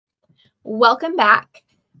Welcome back.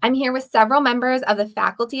 I'm here with several members of the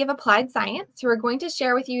Faculty of Applied Science who are going to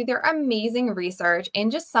share with you their amazing research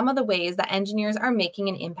and just some of the ways that engineers are making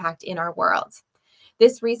an impact in our world.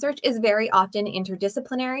 This research is very often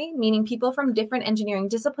interdisciplinary, meaning people from different engineering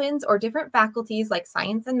disciplines or different faculties like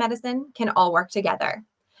science and medicine can all work together.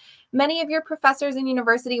 Many of your professors in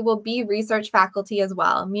university will be research faculty as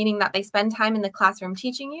well, meaning that they spend time in the classroom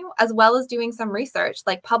teaching you, as well as doing some research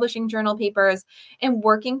like publishing journal papers and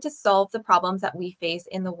working to solve the problems that we face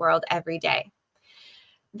in the world every day.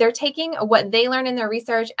 They're taking what they learn in their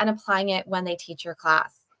research and applying it when they teach your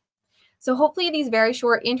class. So hopefully these very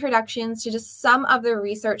short introductions to just some of the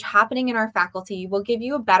research happening in our faculty will give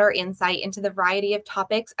you a better insight into the variety of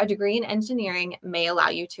topics a degree in engineering may allow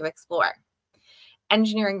you to explore.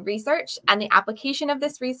 Engineering research and the application of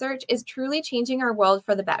this research is truly changing our world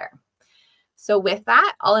for the better. So with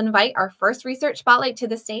that, I'll invite our first research spotlight to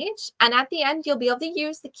the stage, and at the end, you'll be able to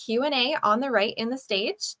use the Q&A on the right in the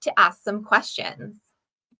stage to ask some questions.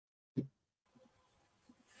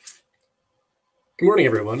 Good morning,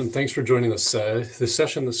 everyone, and thanks for joining this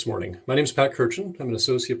session this morning. My name is Pat Kirchen. I'm an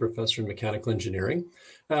associate professor in mechanical engineering.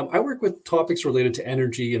 I work with topics related to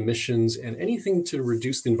energy, emissions, and anything to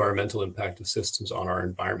reduce the environmental impact of systems on our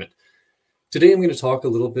environment. Today, I'm going to talk a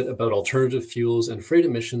little bit about alternative fuels and freight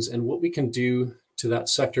emissions and what we can do to that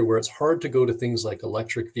sector where it's hard to go to things like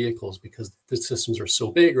electric vehicles because the systems are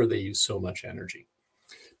so big or they use so much energy.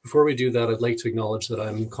 Before we do that, I'd like to acknowledge that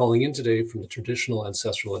I'm calling in today from the traditional,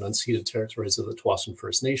 ancestral, and unceded territories of the Tsawwassen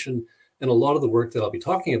First Nation, and a lot of the work that I'll be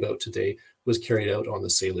talking about today was carried out on the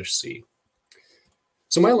Salish Sea.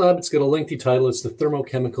 So my lab, it's got a lengthy title. It's the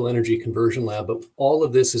Thermochemical Energy Conversion Lab, but all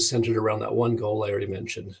of this is centered around that one goal I already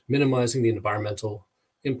mentioned, minimizing the environmental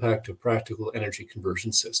impact of practical energy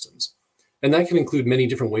conversion systems. And that can include many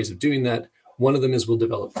different ways of doing that. One of them is we'll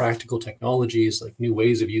develop practical technologies like new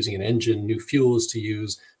ways of using an engine, new fuels to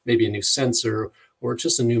use, maybe a new sensor, or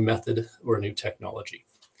just a new method or a new technology.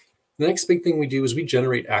 The next big thing we do is we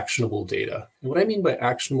generate actionable data. And what I mean by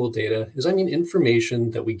actionable data is I mean information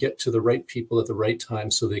that we get to the right people at the right time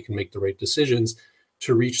so they can make the right decisions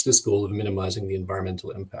to reach this goal of minimizing the environmental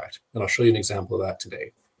impact. And I'll show you an example of that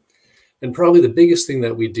today. And probably the biggest thing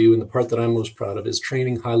that we do, and the part that I'm most proud of, is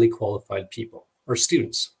training highly qualified people, our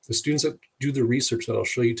students. The students that do the research that I'll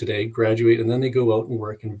show you today graduate, and then they go out and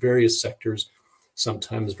work in various sectors,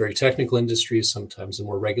 sometimes very technical industries, sometimes in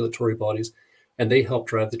more regulatory bodies, and they help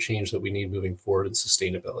drive the change that we need moving forward in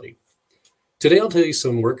sustainability. Today, I'll tell you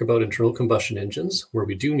some work about internal combustion engines, where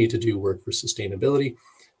we do need to do work for sustainability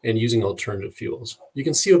and using alternative fuels. You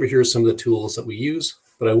can see over here some of the tools that we use,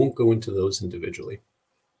 but I won't go into those individually.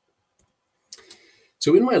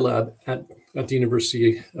 So in my lab at the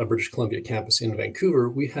University of British Columbia campus in Vancouver,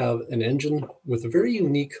 we have an engine with a very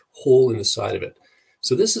unique hole in the side of it.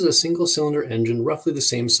 So this is a single cylinder engine, roughly the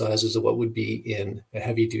same size as what would be in a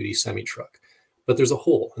heavy duty semi-truck. But there's a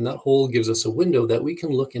hole, and that hole gives us a window that we can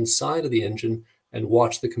look inside of the engine and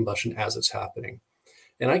watch the combustion as it's happening.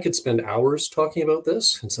 And I could spend hours talking about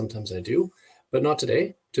this, and sometimes I do, but not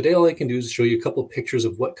today. Today, all I can do is show you a couple of pictures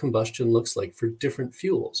of what combustion looks like for different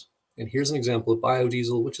fuels. And here's an example of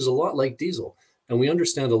biodiesel, which is a lot like diesel. And we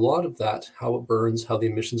understand a lot of that, how it burns, how the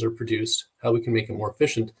emissions are produced, how we can make it more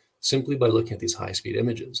efficient, simply by looking at these high-speed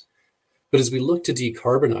images. But as we look to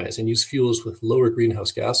decarbonize and use fuels with lower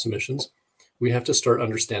greenhouse gas emissions, we have to start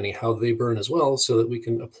understanding how they burn as well so that we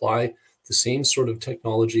can apply the same sort of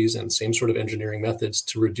technologies and same sort of engineering methods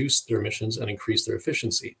to reduce their emissions and increase their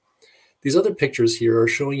efficiency. These other pictures here are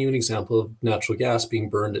showing you an example of natural gas being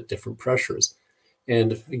burned at different pressures.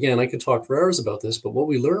 And again, I could talk for hours about this, but what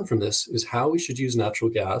we learn from this is how we should use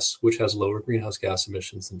natural gas, which has lower greenhouse gas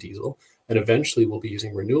emissions than diesel, and eventually we'll be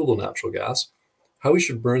using renewable natural gas, how we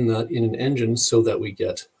should burn that in an engine so that we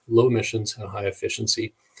get low emissions and high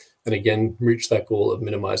efficiency, and again, reach that goal of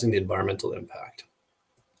minimizing the environmental impact.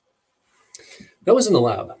 That was in the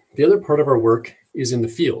lab. The other part of our work is in the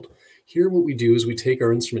field. Here, what we do is we take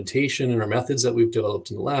our instrumentation and our methods that we've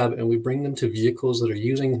developed in the lab, and we bring them to vehicles that are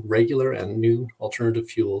using regular and new alternative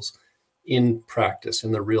fuels in practice,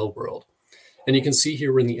 in the real world. And you can see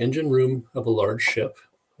here we're in the engine room of a large ship.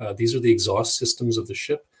 These are the exhaust systems of the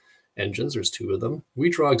ship engines. There's two of them.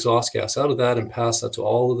 We draw exhaust gas out of that and pass that to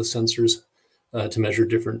all of the sensors to measure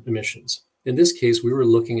different emissions. In this case, we were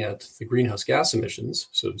looking at the greenhouse gas emissions,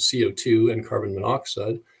 so CO2 and carbon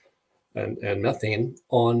monoxide and methane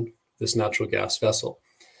on this natural gas vessel.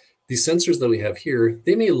 These sensors that we have here,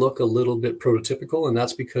 they may look a little bit prototypical, and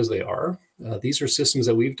that's because they are. These are systems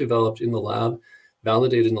that we've developed in the lab,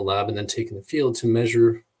 validated in the lab, and then taken the field to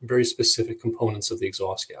measure very specific components of the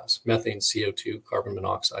exhaust gas, methane, CO2, carbon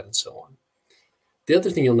monoxide, and so on. The other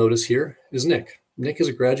thing you'll notice here is Nick. Nick is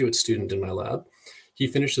a graduate student in my lab. He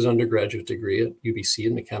finished his undergraduate degree at UBC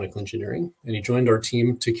in mechanical engineering, and he joined our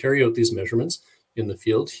team to carry out these measurements in the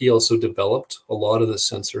field. He also developed a lot of the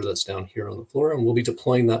sensor that's down here on the floor, and we'll be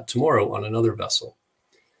deploying that tomorrow on another vessel.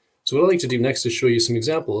 So what I'd like to do next is show you some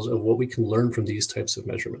examples of what we can learn from these types of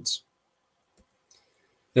measurements.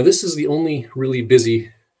 Now, this is the only really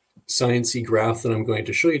busy sciencey graph that I'm going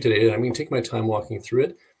to show you today, and I'm going to take my time walking through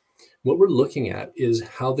it. What we're looking at is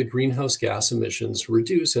how the greenhouse gas emissions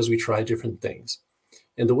reduce as we try different things.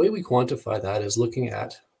 And the way we quantify that is looking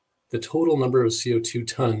at the total number of CO2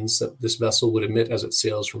 tons that this vessel would emit as it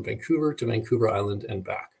sails from Vancouver to Vancouver Island and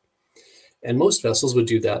back. And most vessels would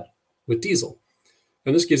do that with diesel.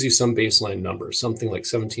 And this gives you some baseline number, something like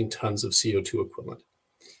 17 tons of CO2 equivalent.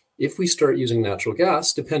 If we start using natural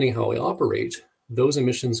gas, depending how we operate, those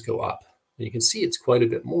emissions go up. And you can see it's quite a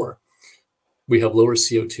bit more. We have lower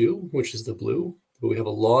CO2, which is the blue, but we have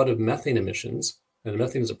a lot of methane emissions. And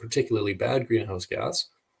methane is a particularly bad greenhouse gas,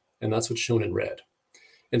 and that's what's shown in red.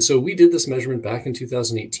 And so we did this measurement back in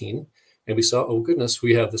 2018, and we saw, oh goodness,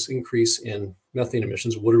 we have this increase in methane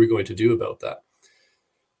emissions. What are we going to do about that?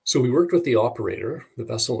 So we worked with the operator, the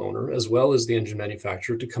vessel owner, as well as the engine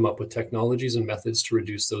manufacturer to come up with technologies and methods to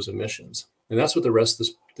reduce those emissions. And that's what the rest of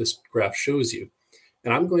this graph shows you.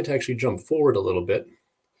 And I'm going to actually jump forward a little bit,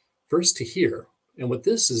 first to here. And what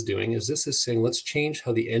this is doing is this is saying, let's change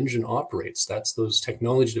how the engine operates. That's those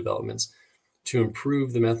technology developments to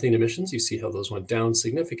improve the methane emissions. You see how those went down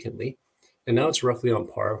significantly. And now it's roughly on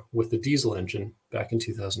par with the diesel engine back in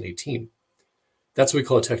 2018. That's what we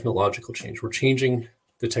call a technological change. We're changing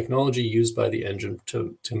the technology used by the engine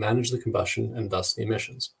to manage the combustion and thus the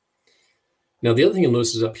emissions. Now, the other thing you'll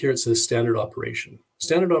notice is up here, it says standard operation.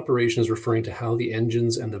 Standard operation is referring to how the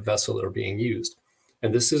engines and the vessel are being used.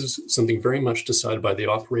 And this is something very much decided by the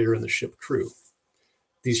operator and the ship crew.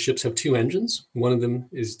 These ships have two engines. One of them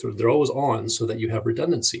is, they're always on so that you have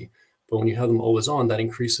redundancy. But when you have them always on, that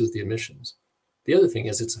increases the emissions. The other thing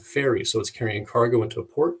is it's a ferry, so it's carrying cargo into a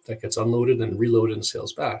port that gets unloaded and reloaded and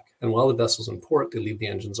sails back. And while the vessel's in port, they leave the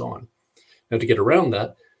engines on. Now, to get around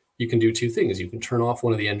that, you can do two things. You can turn off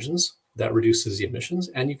one of the engines, that reduces the emissions,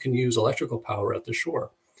 and you can use electrical power at the shore.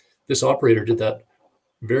 This operator did that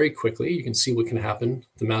very quickly. You can see what can happen,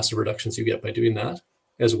 the massive reductions you get by doing that,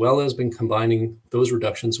 as well as been combining those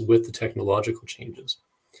reductions with the technological changes.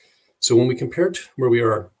 So when we compare to where we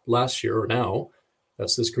are last year or now,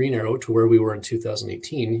 that's this green arrow, to where we were in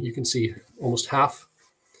 2018, you can see almost half,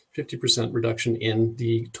 50% reduction in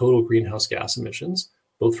the total greenhouse gas emissions,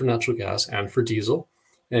 both for natural gas and for diesel.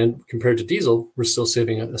 And compared to diesel, we're still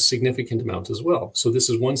saving a significant amount as well. So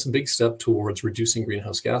this is one big step towards reducing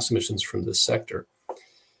greenhouse gas emissions from this sector.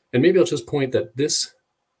 And maybe I'll just point that this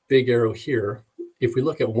big arrow here, if we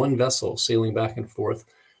look at one vessel sailing back and forth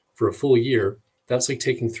for a full year, that's like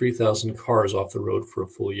taking 3,000 cars off the road for a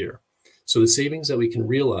full year. So the savings that we can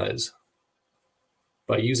realize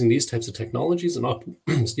by using these types of technologies and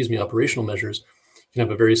operational measures can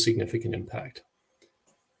have a very significant impact.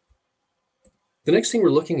 The next thing we're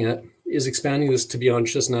looking at is expanding this to beyond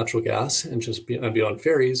just natural gas and just beyond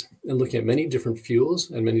ferries, and looking at many different fuels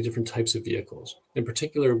and many different types of vehicles. In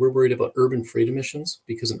particular, we're worried about urban freight emissions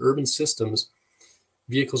because in urban systems,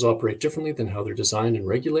 vehicles operate differently than how they're designed and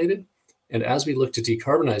regulated. And as we look to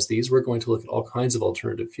decarbonize these, we're going to look at all kinds of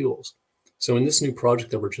alternative fuels. So in this new project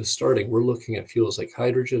that we're just starting, we're looking at fuels like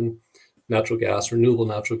hydrogen, natural gas, renewable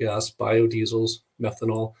natural gas, biodiesels,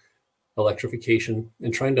 methanol, electrification,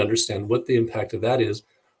 and trying to understand what the impact of that is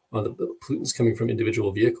on the pollutants coming from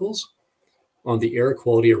individual vehicles, on the air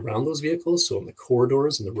quality around those vehicles, so in the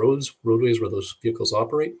corridors and the roadways where those vehicles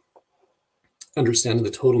operate, understanding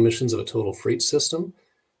the total emissions of a total freight system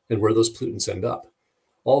and where those pollutants end up.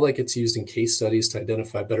 All that gets used in case studies to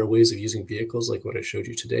identify better ways of using vehicles like what I showed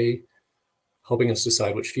you today, helping us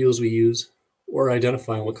decide which fuels we use, or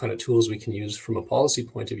identifying what kind of tools we can use from a policy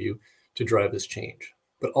point of view to drive this change.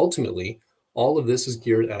 But ultimately, all of this is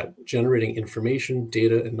geared at generating information,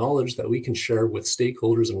 data, and knowledge that we can share with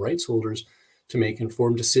stakeholders and rights holders to make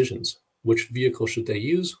informed decisions. Which vehicle should they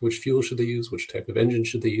use? Which fuel should they use? Which type of engine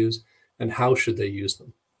should they use? And how should they use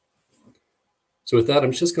them? So with that,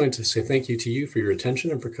 I'm just going to say thank you to you for your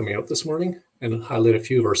attention and for coming out this morning, and highlight a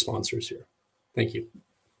few of our sponsors here. Thank you.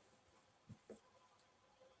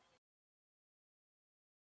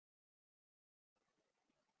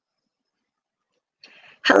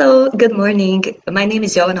 Hello, good morning. My name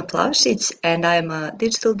is Jovana Plavsic, and I'm a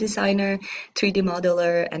digital designer, 3D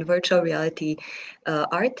modeler, and virtual reality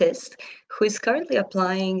artist who is currently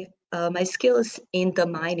applying my skills in the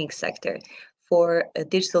mining sector for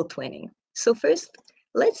digital twinning. So first,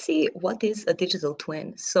 let's see what is a digital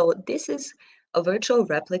twin. So this is a virtual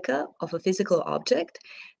replica of a physical object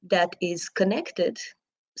that is connected.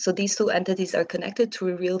 So these two entities are connected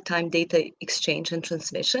through real-time data exchange and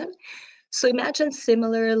transmission. So imagine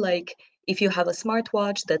similar, like if you have a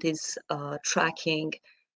smartwatch that is tracking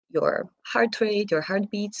your heart rate, your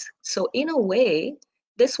heartbeats. So in a way,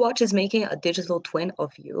 this watch is making a digital twin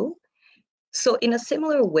of you. So in a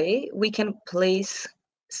similar way, we can place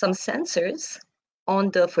some sensors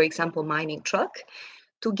on the, for example, mining truck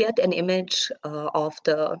to get an image of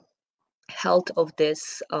the health of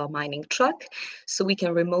this mining truck, so we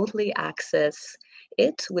can remotely access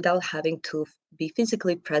it without having to be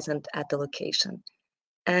physically present at the location.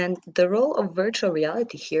 And the role of virtual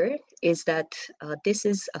reality here is that this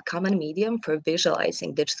is a common medium for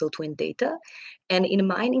visualizing digital twin data. And in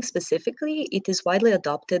mining specifically, it is widely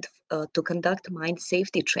adopted to conduct mine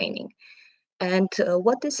safety training. And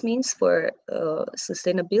what this means for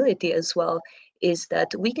sustainability as well is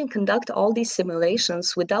that we can conduct all these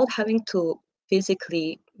simulations without having to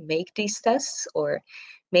physically make these tests or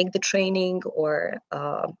make the training or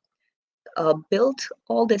build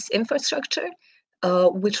all this infrastructure,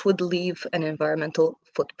 which would leave an environmental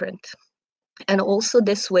footprint. And also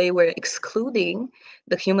this way, we're excluding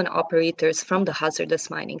the human operators from the hazardous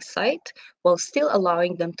mining site while still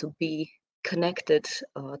allowing them to be connected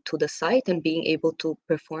to the site and being able to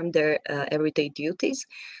perform their everyday duties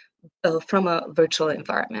from a virtual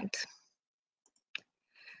environment.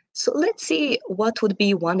 So let's see what would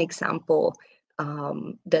be one example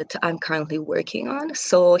that I'm currently working on.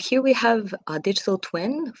 So here we have a digital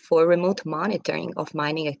twin for remote monitoring of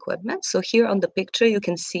mining equipment. So here on the picture, you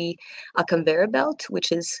can see a conveyor belt,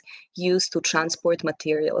 which is used to transport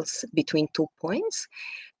materials between 2 points.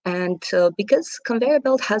 And because conveyor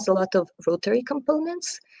belt has a lot of rotary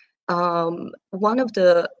components, one of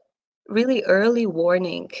the really early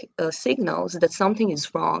warning signals that something is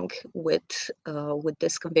wrong with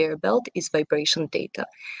this conveyor belt is vibration data.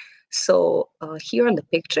 So here on the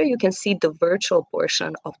picture, you can see the virtual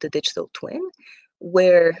portion of the digital twin,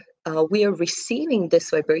 where we are receiving this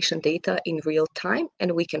vibration data in real time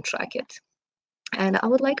and we can track it. And I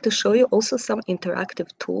would like to show you also some interactive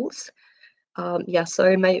tools. Yeah,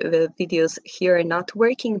 sorry, my videos here are not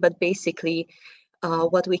working, but basically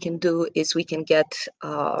what we can do is we can get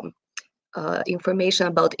information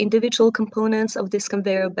about individual components of this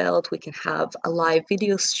conveyor belt. We can have a live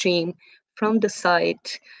video stream from the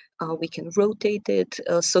site. We can rotate it.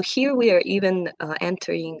 So here we are even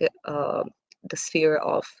entering the sphere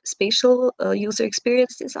of spatial user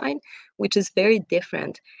experience design, which is very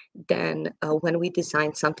different than when we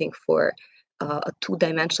design something for a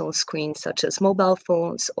two-dimensional screen, such as mobile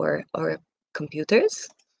phones or computers.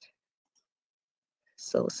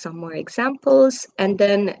 So some more examples. And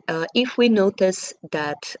then if we notice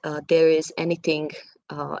that there is anything,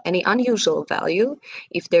 any unusual value,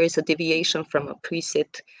 if there is a deviation from a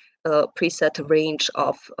preset range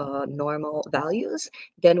of normal values,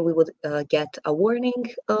 then we would get a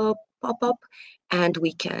warning pop-up, and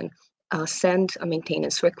we can send a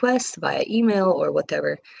maintenance request via email or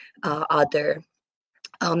whatever other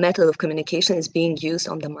method of communication is being used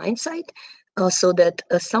on the mine site, so that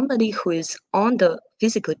somebody who is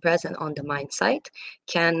physically present on the mine site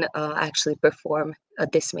can actually perform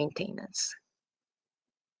this maintenance.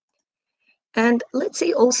 And let's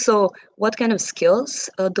see also what kind of skills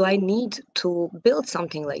do I need to build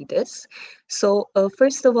something like this. So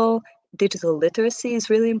first of all, digital literacy is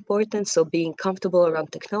really important. So being comfortable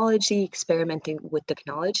around technology, experimenting with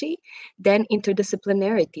technology. Then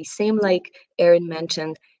interdisciplinarity, same like Erin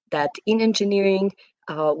mentioned, that in engineering,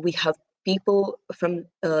 we have people from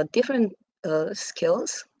different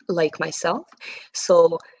skills like myself.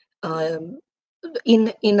 So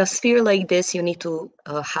in a sphere like this, you need to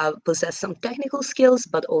possess some technical skills,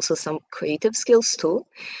 but also some creative skills too.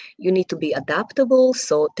 You need to be adaptable.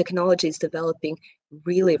 So technology is developing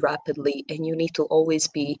really rapidly, and you need to always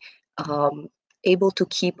be able to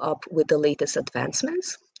keep up with the latest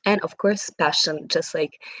advancements. And of course, passion, just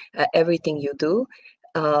like everything you do,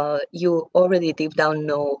 you already deep down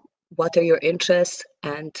know what are your interests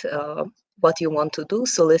and what you want to do.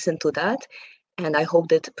 So listen to that. And I hope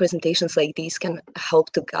that presentations like these can help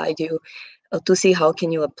to guide you to see how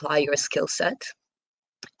can you apply your skill set.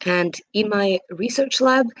 And in my research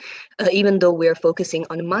lab, even though we're focusing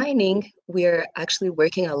on mining, we're actually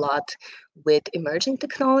working a lot with emerging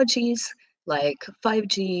technologies like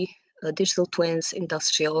 5G, digital twins,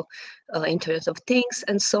 industrial Internet of Things,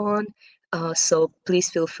 and so on. So please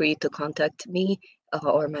feel free to contact me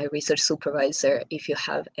or my research supervisor if you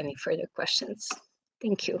have any further questions.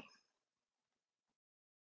 Thank you.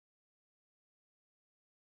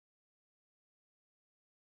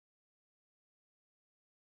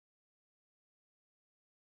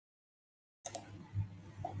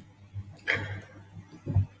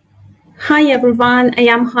 Hi everyone, I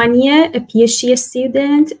am Hanieh, a PhD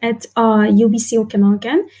student at UBC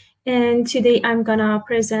Okanagan, and today I'm gonna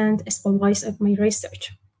present a small voice of my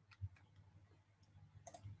research.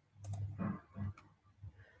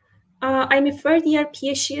 I'm a third year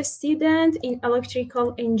PhD student in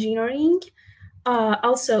electrical engineering.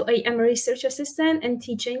 Also, I am a research assistant and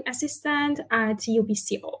teaching assistant at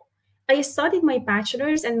UBCO. I studied my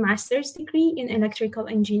bachelor's and master's degree in electrical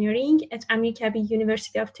engineering at Amicabi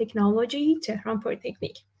University of Technology, Tehran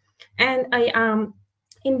Polytechnic. And I am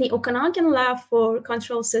in the Okanagan Lab for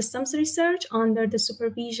Control Systems Research under the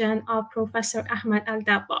supervision of Professor Ahmed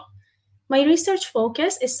Al-Dabba. My research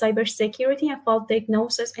focus is cybersecurity and fault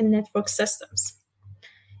diagnosis in network systems.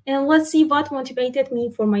 And let's see what motivated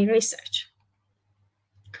me for my research.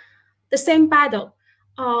 The same battle.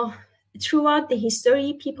 Throughout the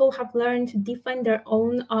history, people have learned to defend their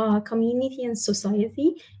own community and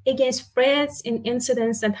society against threats and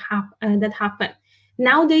incidents that happen.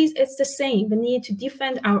 Nowadays, it's the same. We need to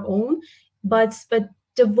defend our own, but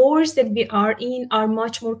the wars that we are in are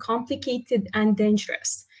much more complicated and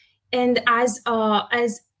dangerous. And as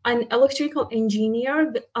an electrical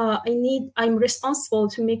engineer, I'm responsible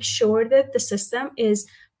to make sure that the system is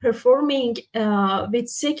performing with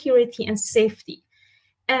security and safety.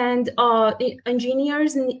 And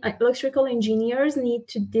electrical engineers need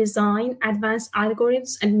to design advanced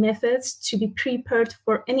algorithms and methods to be prepared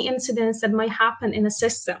for any incidents that might happen in a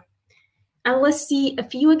system. And let's see a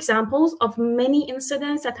few examples of many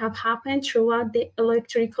incidents that have happened throughout the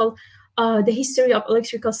history of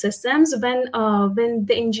electrical systems when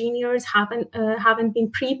the engineers haven't been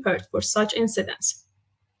prepared for such incidents.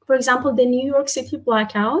 For example, the New York City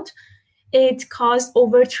blackout. It caused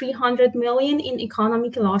over 300 million in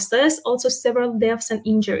economic losses, also several deaths and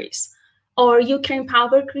injuries. Or Ukraine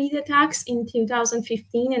power grid attacks in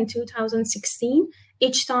 2015 and 2016.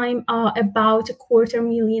 Each time, about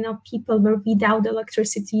 250,000 of people were without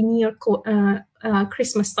electricity near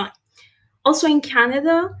Christmas time. Also in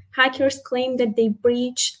Canada, hackers claimed that they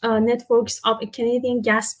breached networks of a Canadian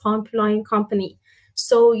gas pipeline company.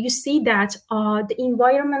 So you see that the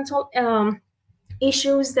environmental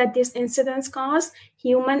issues that these incidents cause,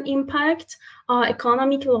 human impact,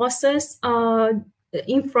 economic losses,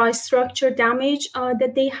 infrastructure damage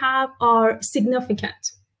that they have are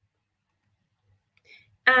significant.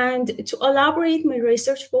 And to elaborate my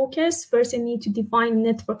research focus, first I need to define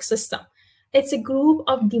network system. It's a group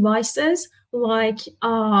of devices like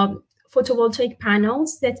photovoltaic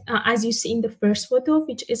panels that, as you see in the first photo,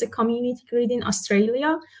 which is a community grid in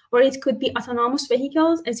Australia, or it could be autonomous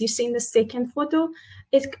vehicles, as you see in the second photo.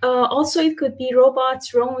 It could be robots,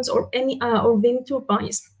 drones, or wind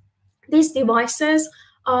turbines. These devices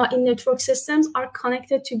in network systems are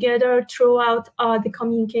connected together throughout the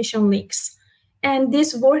communication links. And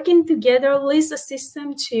this working together leads the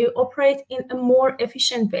system to operate in a more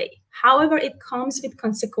efficient way. However, it comes with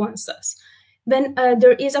consequences. When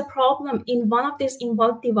there is a problem in one of these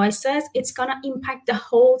involved devices, it's gonna impact the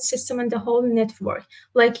whole system and the whole network,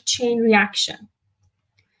 like chain reaction.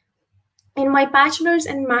 In my bachelor's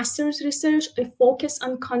and master's research, I focus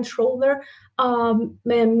on controller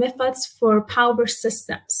methods for power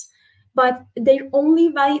systems, but they're only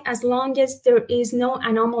valid as long as there is no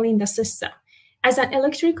anomaly in the system. As an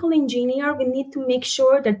electrical engineer, we need to make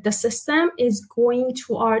sure that the system is going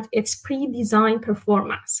toward its pre-designed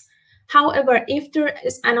performance. However, if there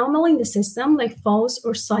is anomaly in the system, like false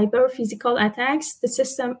or cyber physical attacks, the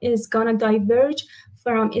system is gonna diverge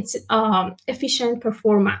from its efficient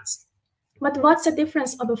performance. But what's the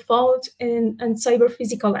difference of a fault and cyber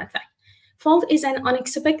physical attack? Fault is an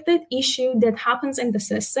unexpected issue that happens in the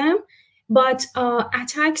system, but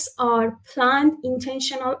attacks are planned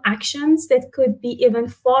intentional actions that could be even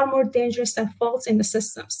far more dangerous than faults in the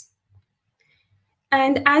systems.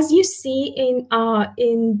 And as you see in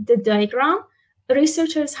the diagram,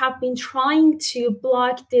 researchers have been trying to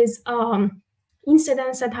block these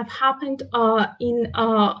incidents that have happened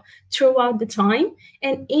throughout the time.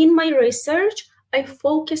 And in my research, I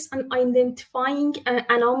focus on identifying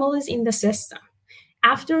anomalies in the system.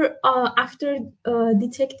 After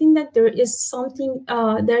detecting that there is something,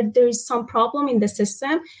 that there is some problem in the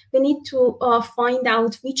system, we need to find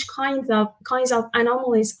out which kinds of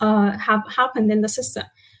anomalies have happened in the system.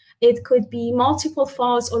 It could be multiple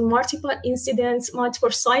faults or multiple incidents, multiple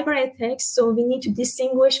cyber attacks. So we need to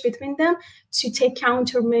distinguish between them to take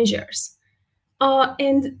countermeasures.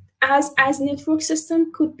 And as network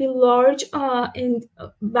system could be large and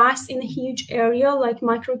vast in a huge area like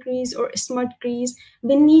microgrids or smart grids,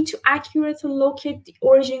 we need to accurately locate the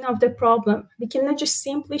origin of the problem. We cannot just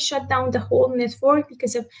simply shut down the whole network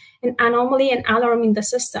because of an anomaly and alarm in the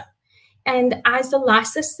system. And as the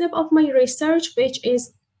last step of my research, which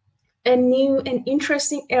is a new and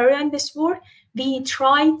interesting area in this work, we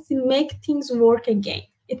try to make things work again.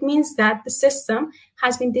 It means that the system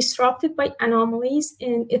has been disrupted by anomalies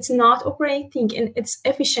and it's not operating in its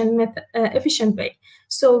efficient way.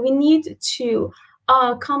 So we need to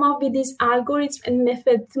come up with these algorithms and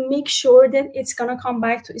methods to make sure that it's gonna come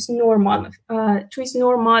back to its normal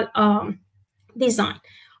design.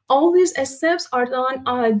 All these steps are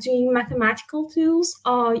done doing mathematical tools,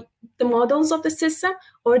 the models of the system,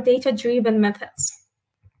 or data-driven methods.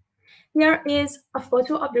 There is a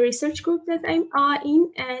photo of the research group that I'm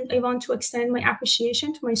in, and I want to extend my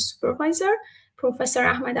appreciation to my supervisor, Professor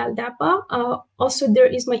Ahmed Al-Dabba. Also, there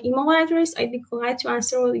is my email address. I'd be glad to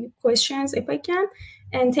answer all your questions if I can.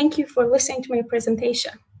 And thank you for listening to my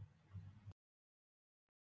presentation.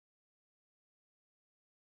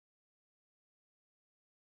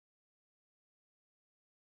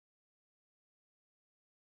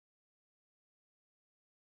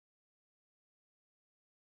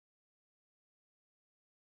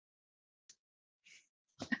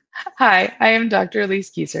 Hi, I am Dr.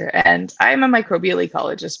 Alyse Kiesser, and I'm a microbial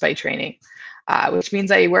ecologist by training, which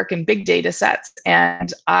means I work in big data sets,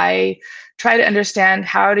 and I try to understand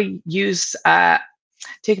how to use,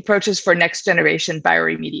 take approaches for next generation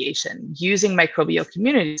bioremediation using microbial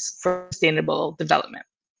communities for sustainable development.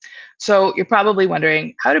 So you're probably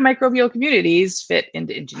wondering, how do microbial communities fit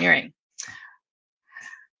into engineering?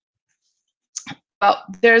 Well,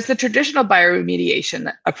 there's the traditional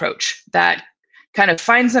bioremediation approach that kind of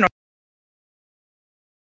finds an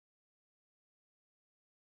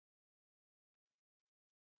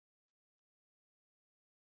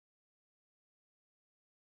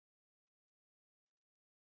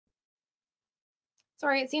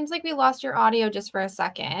Sorry, it seems like we lost your audio just for a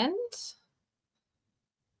second. Is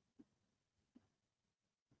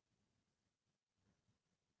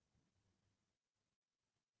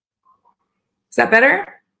that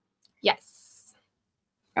better? Yes.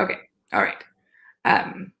 Okay, all right.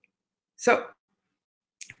 So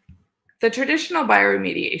the traditional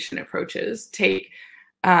bioremediation approaches take,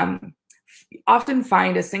 often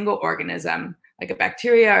find a single organism, like a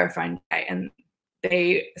bacteria or fungi, and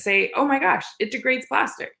they say, oh my gosh, it degrades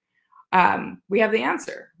plastic. We have the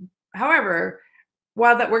answer. However,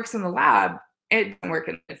 while that works in the lab, it doesn't work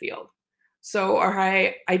in the field. So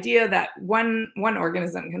our idea that one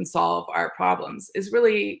organism can solve our problems is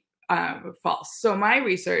really false. So my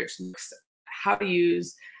research looks at how to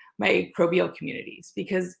use microbial communities,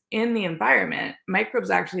 because in the environment,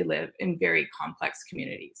 microbes actually live in very complex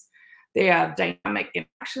communities. They have dynamic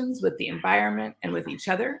interactions with the environment and with each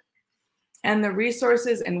other. And the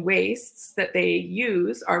resources and wastes that they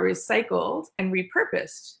use are recycled and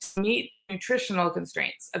repurposed to meet nutritional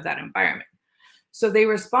constraints of that environment. So they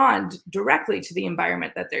respond directly to the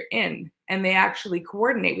environment that they're in, and they actually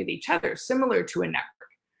coordinate with each other, similar to a network.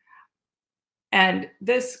 And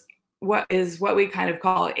this is what we kind of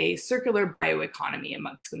call a circular bioeconomy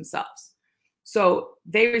amongst themselves. So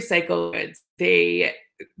they recycle goods. They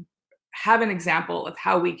have an example of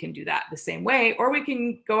how we can do that the same way, or we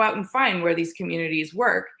can go out and find where these communities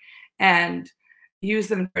work and use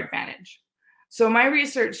them to our advantage. So my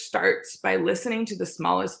research starts by listening to the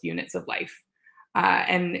smallest units of life.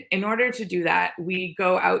 And in order to do that, we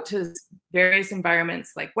go out to various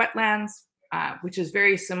environments like wetlands, which is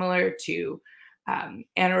very similar to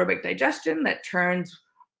anaerobic digestion that turns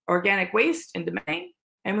organic waste into methane.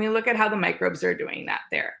 And we look at how the microbes are doing that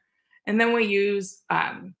there. And then we use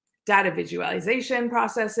data visualization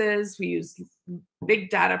processes. We use big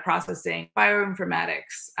data processing,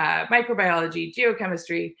 bioinformatics, microbiology,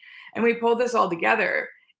 geochemistry, and we pull this all together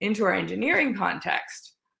into our engineering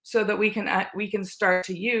context so that we can start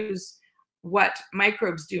to use what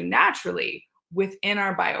microbes do naturally within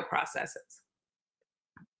our bioprocesses,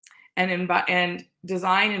 and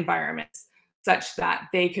design environments such that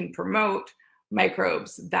they can promote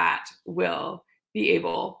microbes that will be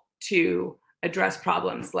able to address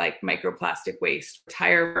problems like microplastic waste,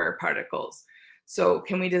 tire wear particles. So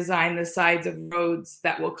can we design the sides of roads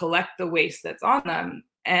that will collect the waste that's on them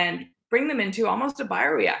and bring them into almost a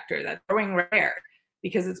bioreactor that's growing rare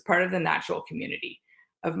because it's part of the natural community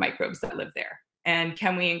of microbes that live there? And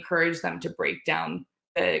can we encourage them to break down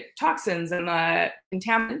the toxins and the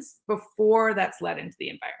contaminants before that's let into the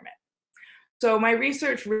environment? So my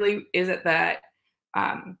research really is at that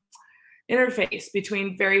interface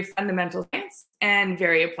between very fundamental science and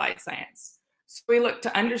very applied science. So we look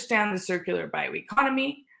to understand the circular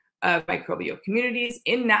bioeconomy of microbial communities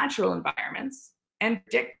in natural environments and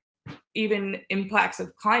predict even impacts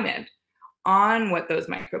of climate on what those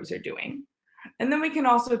microbes are doing. And then we can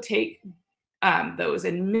also take those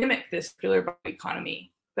and mimic this circular bioeconomy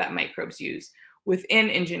that microbes use within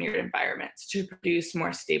engineered environments to produce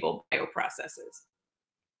more stable bioprocesses.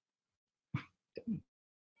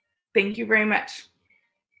 Thank you very much.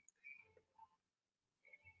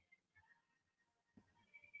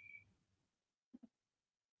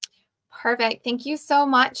 Perfect. Thank you so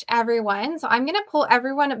much, everyone. So I'm going to pull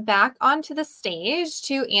everyone back onto the stage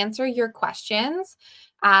to answer your questions.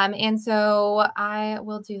 And so I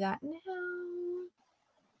will do that now.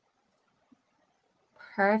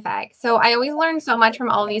 Perfect. So I always learn so much from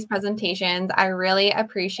all of these presentations. I really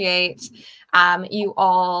appreciate you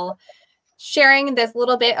all sharing this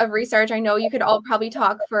little bit of research. I know you could all probably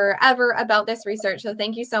talk forever about this research. So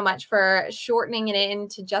thank you so much for shortening it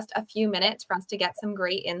into just a few minutes for us to get some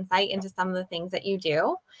great insight into some of the things that you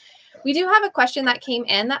do. We do have a question that came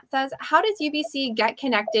in that says, how does UBC get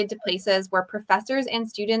connected to places where professors and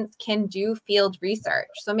students can do field research?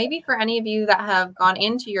 So maybe for any of you that have gone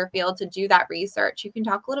into your field to do that research, you can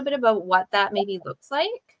talk a little bit about what that maybe looks like.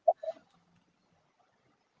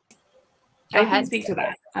 I can speak to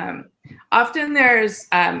that. Often there's,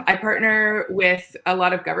 I partner with a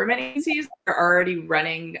lot of government agencies that are already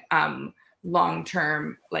running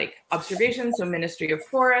long-term like observations, so Ministry of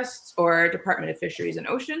Forests or Department of Fisheries and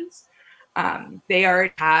Oceans. They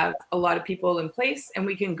already have a lot of people in place, and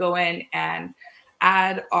we can go in and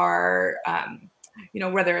add our,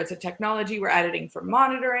 whether it's a technology we're editing for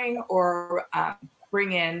monitoring, or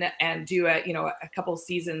bring in and do a couple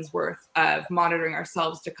seasons worth of monitoring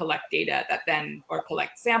ourselves to collect data that then, or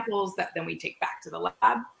collect samples that then we take back to the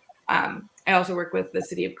lab. I also work with the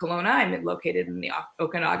city of Kelowna. I'm located in the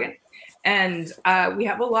Okanagan, and we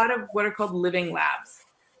have a lot of what are called living labs.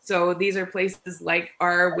 So these are places like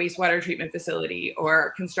our wastewater treatment facility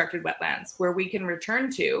or constructed wetlands where we can return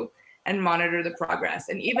to and monitor the progress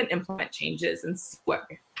and even implement changes and see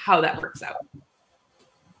how that works out.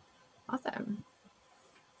 Awesome.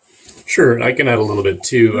 Sure, I can add a little bit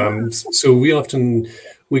too. So we often,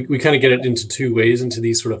 we kind of get it into two ways into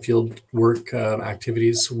these sort of field work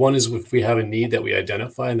activities. One is if we have a need that we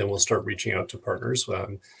identify, and then we'll start reaching out to partners.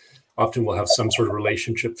 Often we'll have some sort of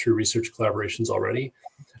relationship through research collaborations already.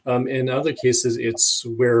 In other cases, it's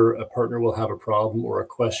where a partner will have a problem or a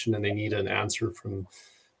question and they need an answer from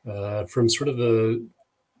sort of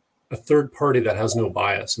a third party that has no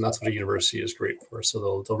bias, and that's what a university is great for.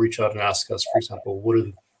 So they'll reach out and ask us, for example,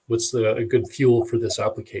 what's a good fuel for this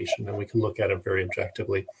application, and we can look at it very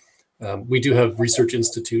objectively. We do have research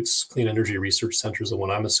institutes, clean energy research centers, the one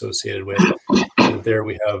I'm associated with. And there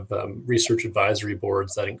we have research advisory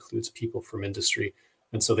boards that includes people from industry,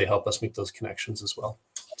 and so they help us make those connections as well.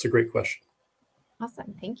 It's a great question.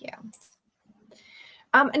 Awesome, thank you.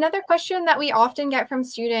 Another question that we often get from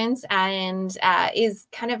students and is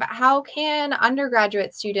kind of how can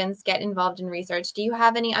undergraduate students get involved in research? Do you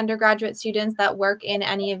have any undergraduate students that work in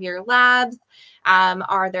any of your labs?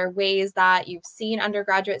 Are there ways that you've seen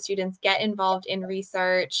undergraduate students get involved in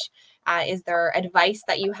research? Is there advice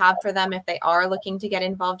that you have for them if they are looking to get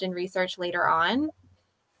involved in research later on?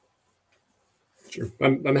 Sure,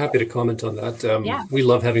 I'm happy to comment on that. Yeah. We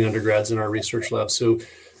love having undergrads in our research lab. So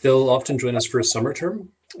they'll often join us for a summer term,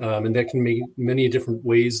 and that can be many different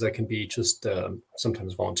ways. That can be just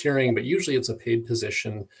sometimes volunteering, but usually it's a paid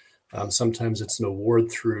position. Sometimes it's an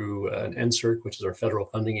award through an NSERC, which is our federal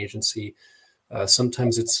funding agency.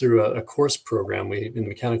 Sometimes it's through a course program. In the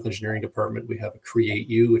mechanical engineering department, we have a Create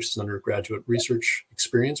U, which is an undergraduate research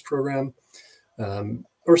experience program.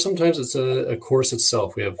 Or sometimes it's a course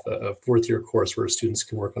itself. We have a fourth-year course where students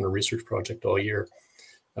can work on a research project all year.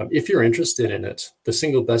 If you're interested in it, the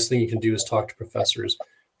single best thing you can do is talk to professors.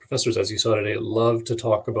 Professors, as you saw today, love to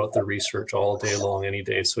talk about their research all day long, any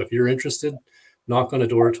day. So if you're interested, knock on a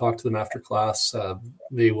door, talk to them after class.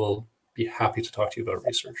 They will be happy to talk to you about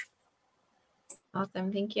research.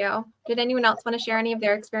 Awesome, thank you. Did anyone else want to share any of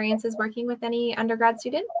their experiences working with any undergrad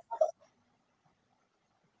students?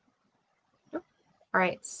 All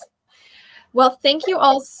right. Well, thank you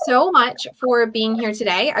all so much for being here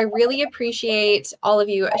today. I really appreciate all of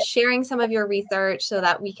you sharing some of your research so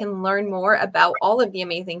that we can learn more about all of the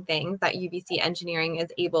amazing things that UBC Engineering is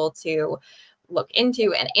able to look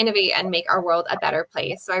into and innovate and make our world a better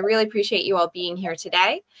place. So I really appreciate you all being here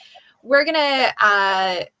today. We're going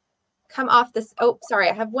to come off this. Oh, sorry.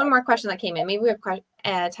 I have one more question that came in. Maybe we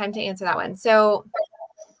have time to answer that one. So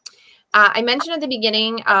I mentioned at the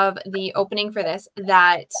beginning of the opening for this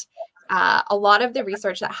that a lot of the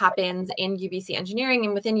research that happens in UBC Engineering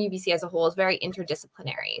and within UBC as a whole is very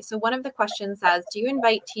interdisciplinary. So one of the questions says, do you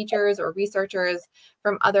invite teachers or researchers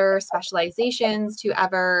from other specializations to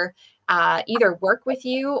ever either work with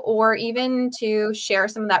you or even to share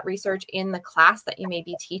some of that research in the class that you may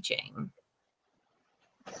be teaching?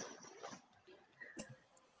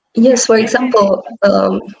 Yes, for example,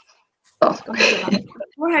 Go ahead, Jovana.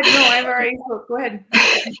 Go ahead. No, I've already spoke. Go ahead.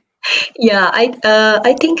 Yeah,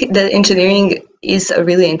 I think that engineering is a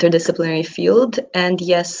really interdisciplinary field, and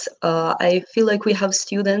yes, I feel like we have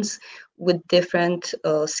students with different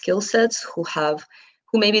skill sets who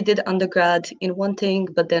maybe did undergrad in one thing,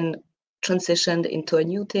 but then transitioned into a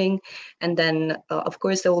new thing, and then of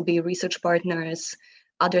course there will be research partners,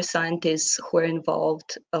 other scientists who are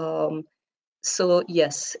involved. So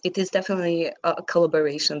yes, it is definitely a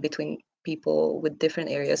collaboration between people with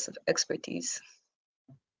different areas of expertise.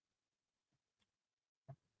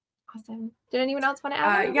 Awesome. Did anyone else want to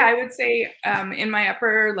add? Yeah, I would say in my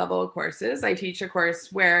upper level courses, I teach a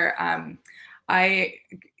course where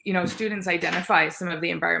students identify some of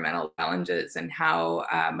the environmental challenges and how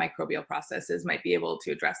microbial processes might be able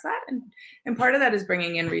to address that. And part of that is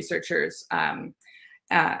bringing in researchers from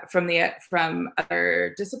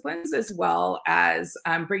other disciplines, as well as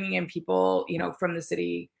bringing in people, from the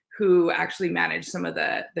city who actually manage some of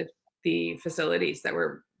the facilities that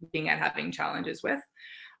we're looking at having challenges with.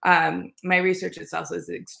 My research itself is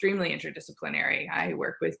extremely interdisciplinary. I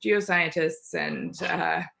work with geoscientists and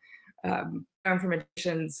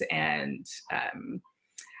bioinformaticians and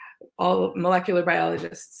all molecular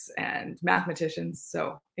biologists and mathematicians.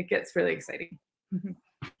 So it gets really exciting.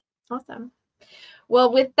 Awesome.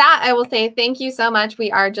 Well, with that, I will say thank you so much.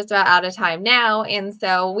 We are just about out of time now. And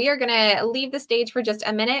so we are going to leave the stage for just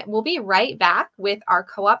a minute. We'll be right back with our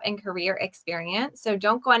co-op and career experience. So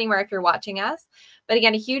don't go anywhere if you're watching us. But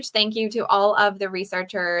again, a huge thank you to all of the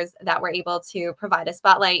researchers that were able to provide a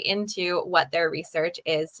spotlight into what their research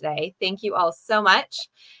is today. Thank you all so much.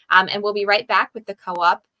 And we'll be right back with the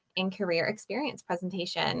co-op and career experience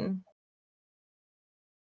presentation.